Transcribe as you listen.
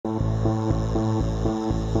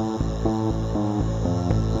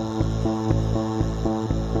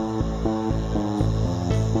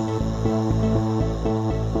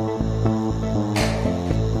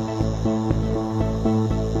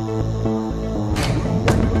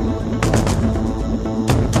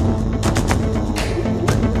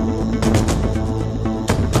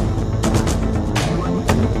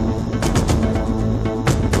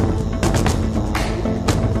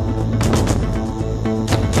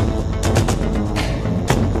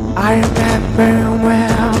I remember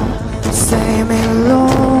well, same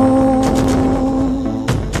alone.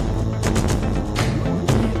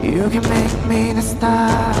 You can make me the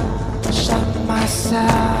star, shine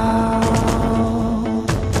myself.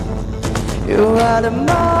 You are the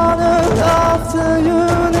mother of the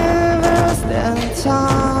universe and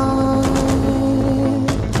time.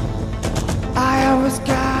 I always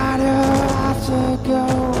got you after go,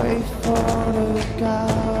 wait for the go.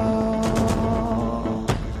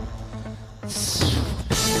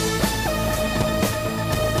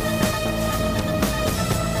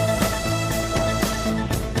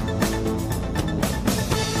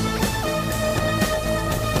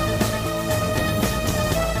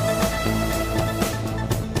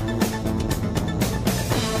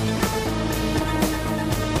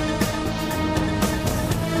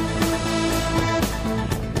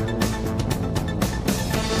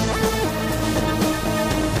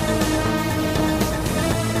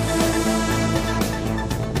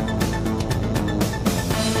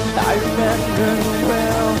 I remember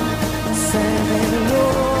well, sailing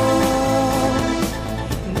alone.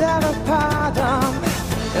 Never pardon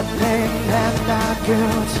the pain that I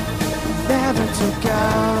could never to go.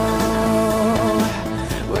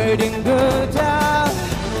 Waiting good out,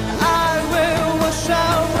 I will wash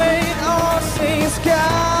away all things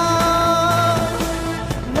gone.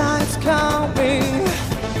 Night's coming,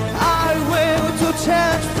 I will to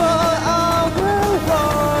change for our world.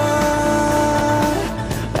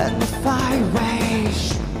 And the fire waves.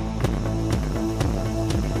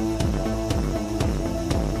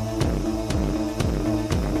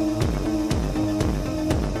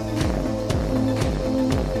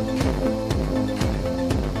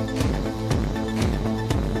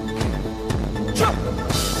 Jump!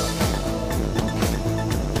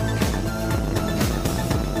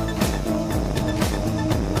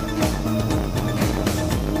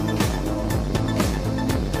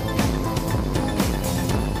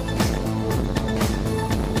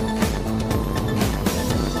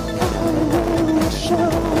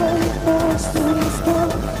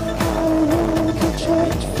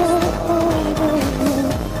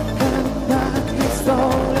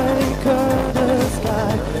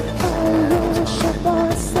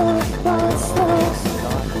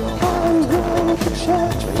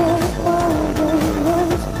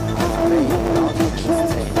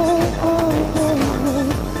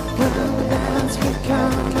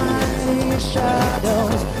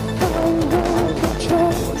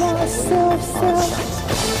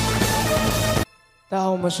 大家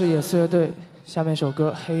好，我们是野肆乐队，下面一首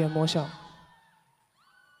歌《黑夜摸象》。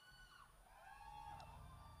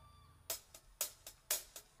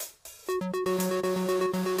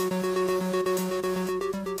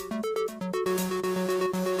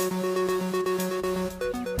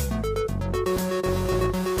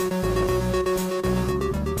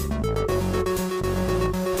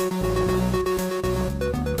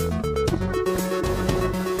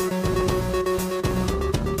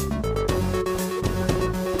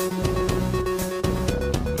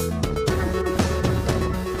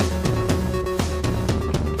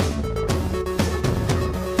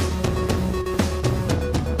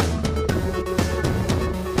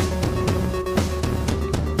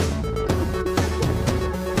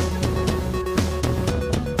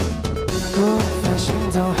行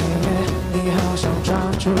走黑夜，你好像抓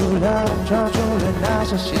住了那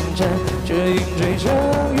些星辰，却因追着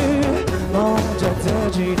雨，梦着自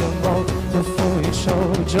己的梦，都付于手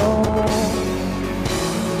中。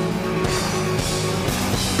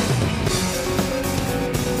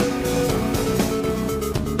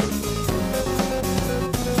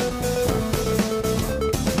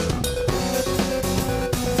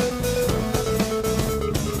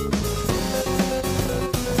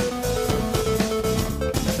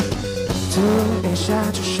你下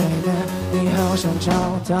着水面，你好像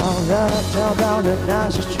找到了那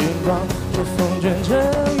些君光，却风卷着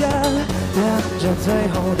远，沿着最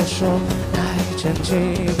后的手带着祈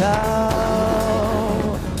祷。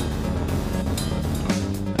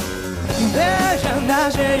别让那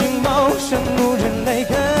些阴谋深入人类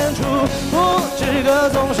根处，不知歌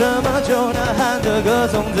颂什么就呐喊着歌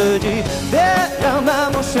颂自己，别让麻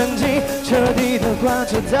木神经彻底的贯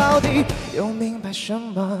彻到底，又明白什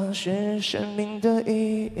么是生命的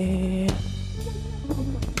意义。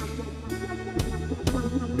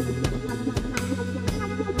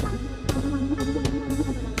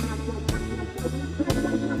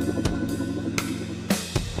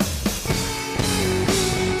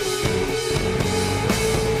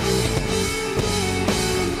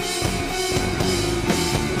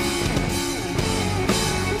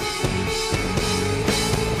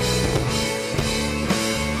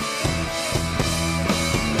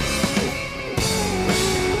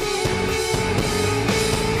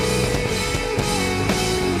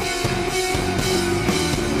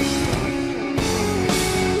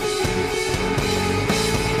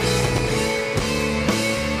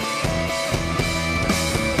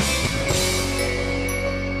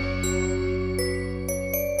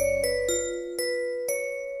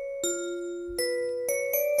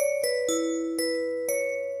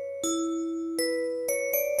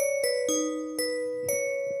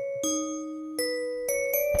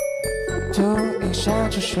突一下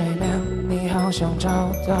去睡眠，你好像找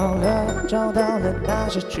到了那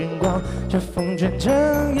些君光，这风卷睁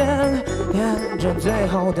眼，沿着最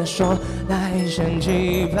后的说来一声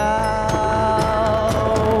气泡。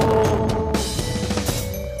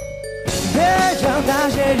别让那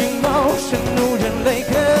些阴谋深入人类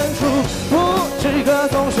根处，不知歌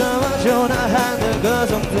颂什么就呐喊着歌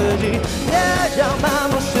颂自己，别让麻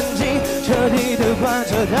木神经彻底的贯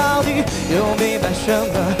彻到底，又明白什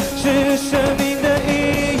么是生命的意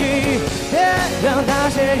义。别让那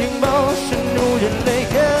些阴谋深入人类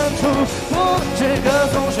根处，不知歌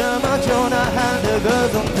颂什么就呐喊着歌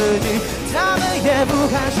颂自己，他们也不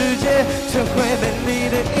看世界这会美丽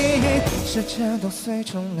的意义，时间都碎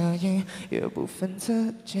成了影，也不分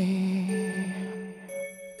自己。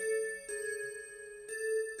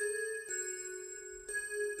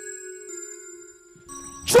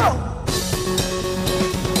走。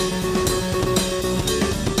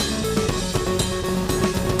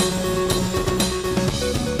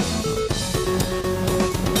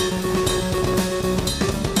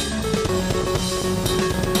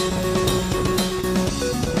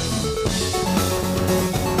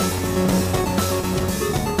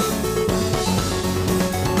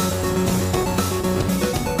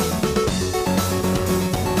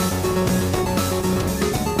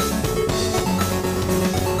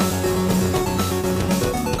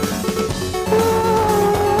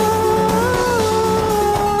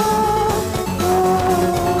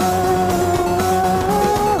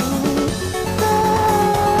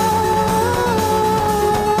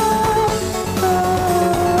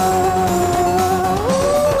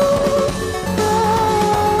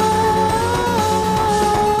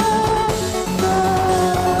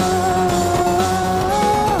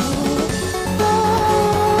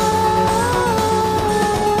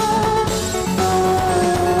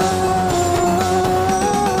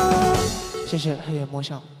谢谢黑夜魔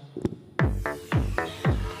像。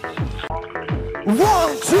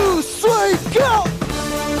One, two, three, go!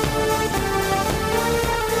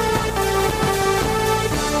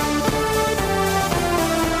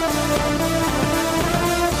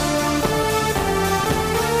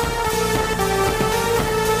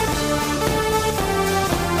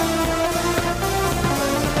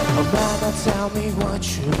 Mama, tell me what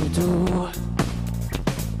you do.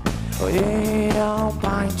 It all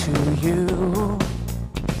bind to you.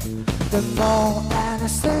 The mole and the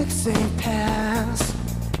sexy pants.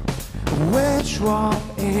 Which one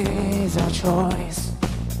is our choice?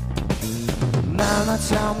 Mama,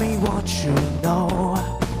 tell me what you know.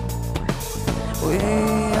 We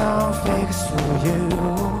all fix for you.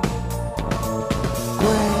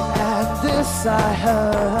 Great at this I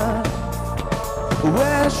heard.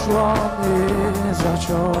 Which one is our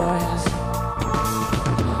choice?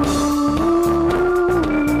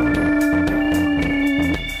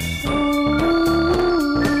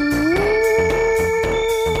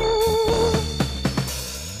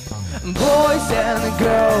 Boys and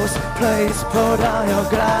girls, please put down your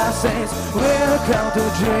glasses. We're come to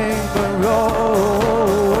drink and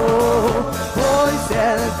roll. Boys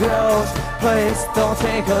and girls, please don't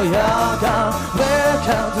take a young gun. We're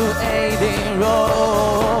come to aid and roll.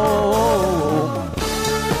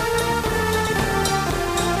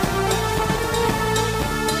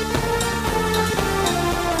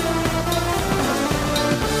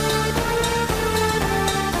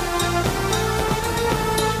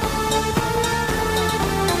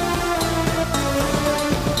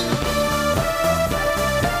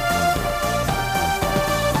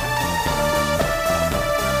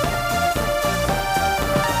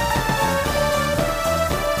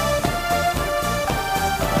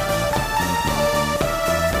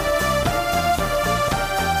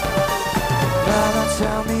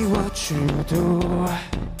 tell me what you do.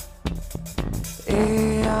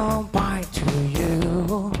 I'll bite to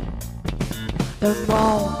you. The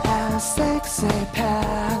mall has sexy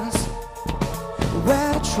pants.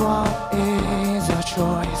 Which one is your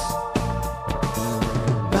choice?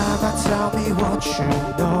 Mama, tell me what you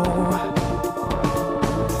know.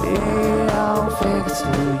 I'll fix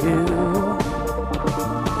to you.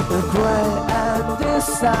 The gray and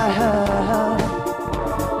desire.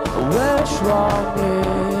 Which one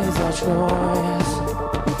is your choice?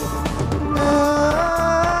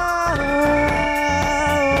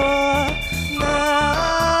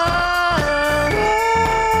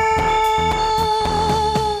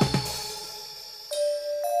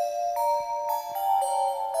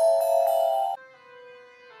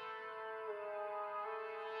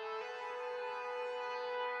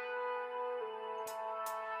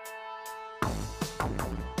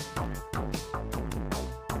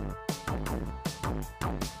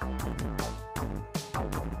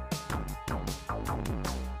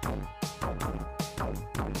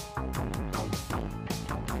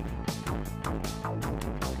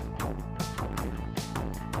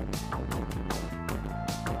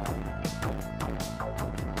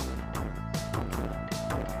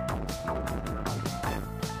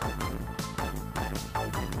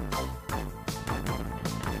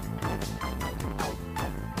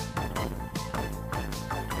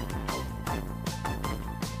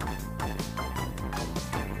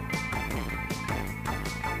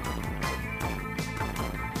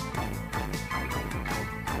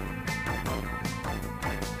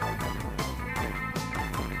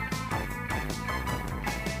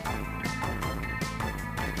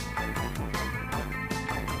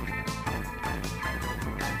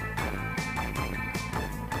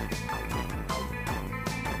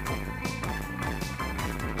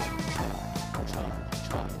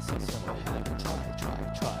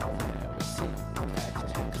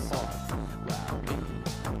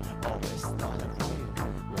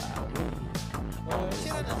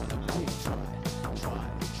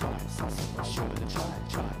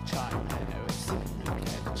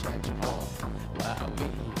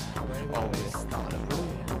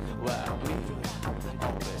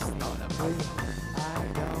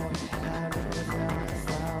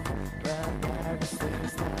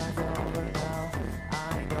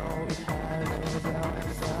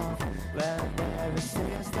 When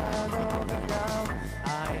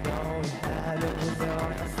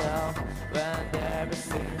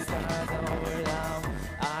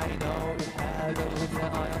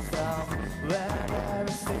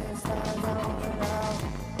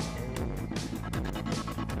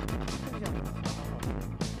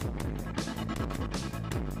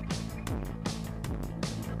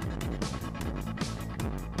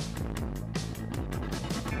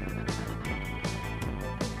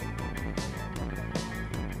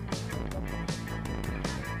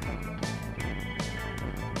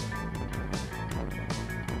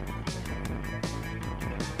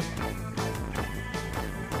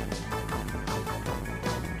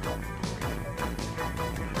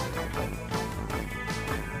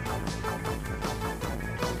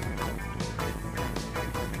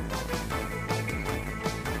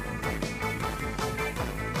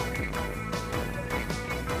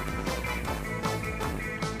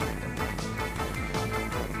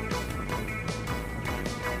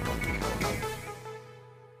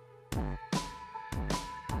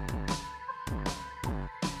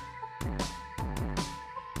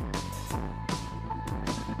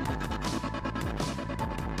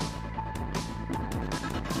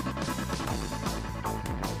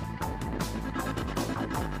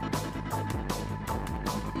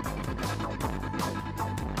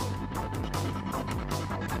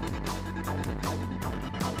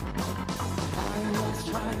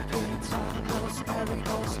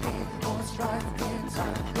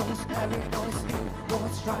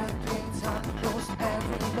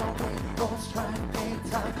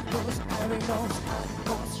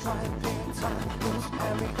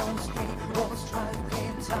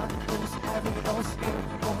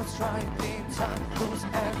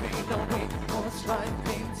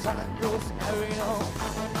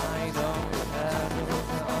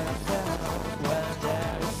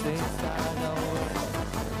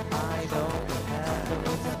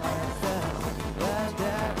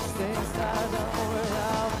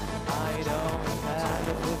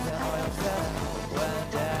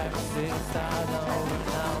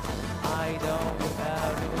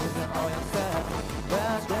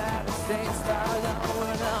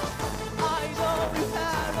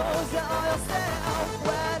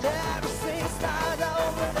everything starts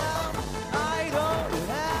over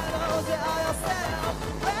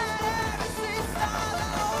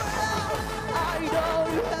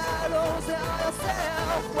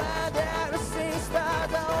yourself when everything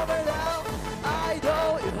starts over now. I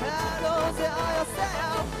know you have to tell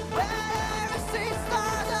yourself when everything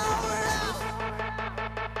starts over now.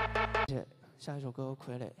 谢谢，下一首歌《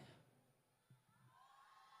傀儡》。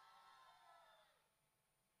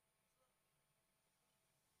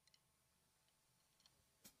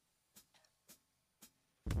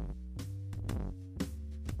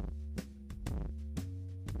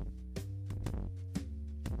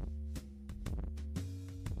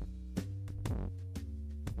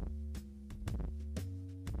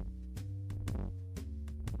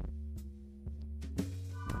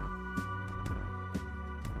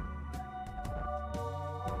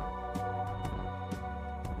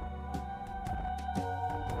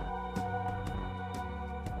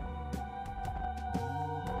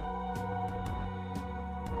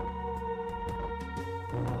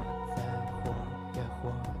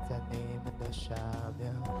下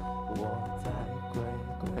面，我在跪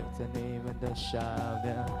在你们的下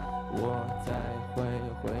面，我在回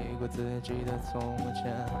顾自己的从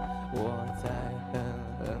前，我在恨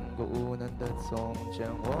过无能的从前。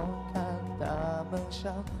我看他们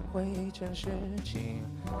像回忆前事情，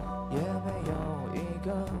也没有一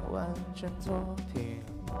个完整作品，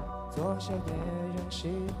做些别人喜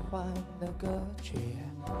欢的歌曲，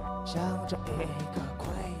像这一个傀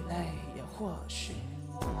儡，也或许。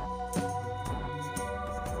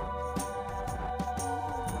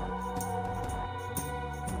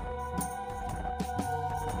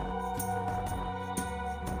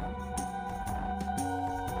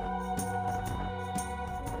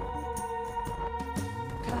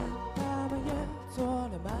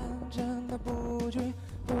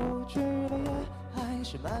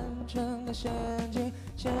满城的陷阱，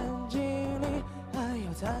陷阱里还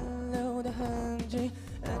有残留的痕迹，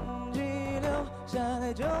痕迹留下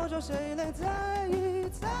来，就说谁来在意？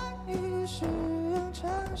在意是让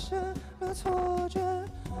产生了错觉，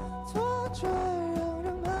错觉让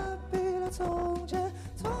人麻痹了从前，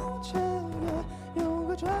从前也有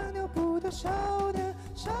个穿尿布的少年，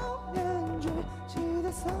少年举起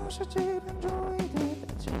的丧尸基本主义的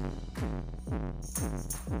等级。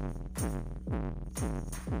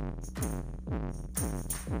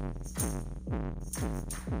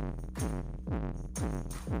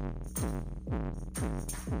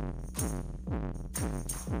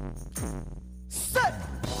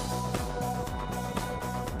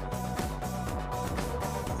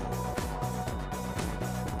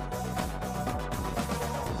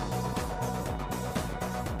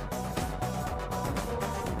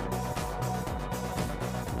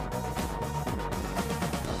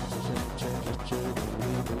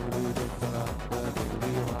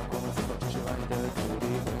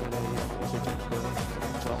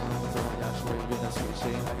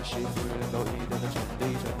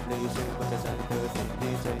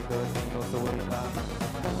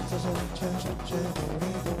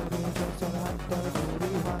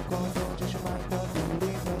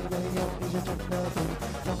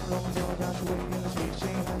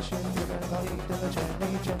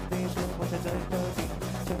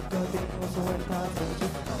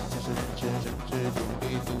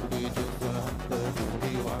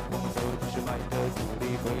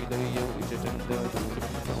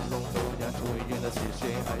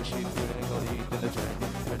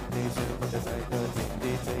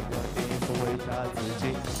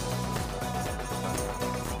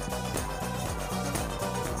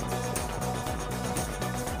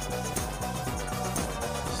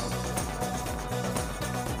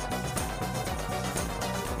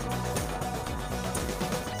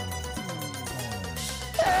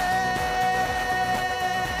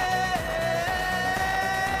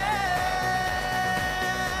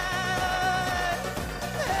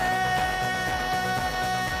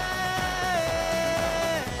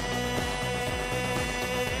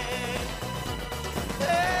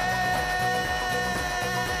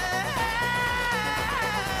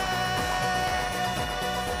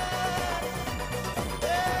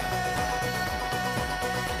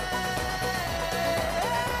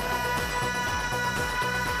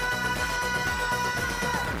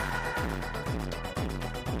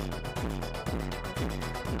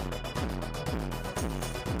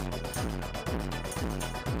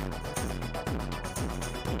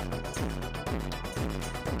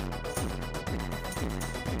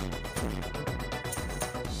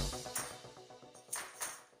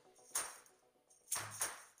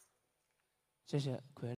谢谢傀儡。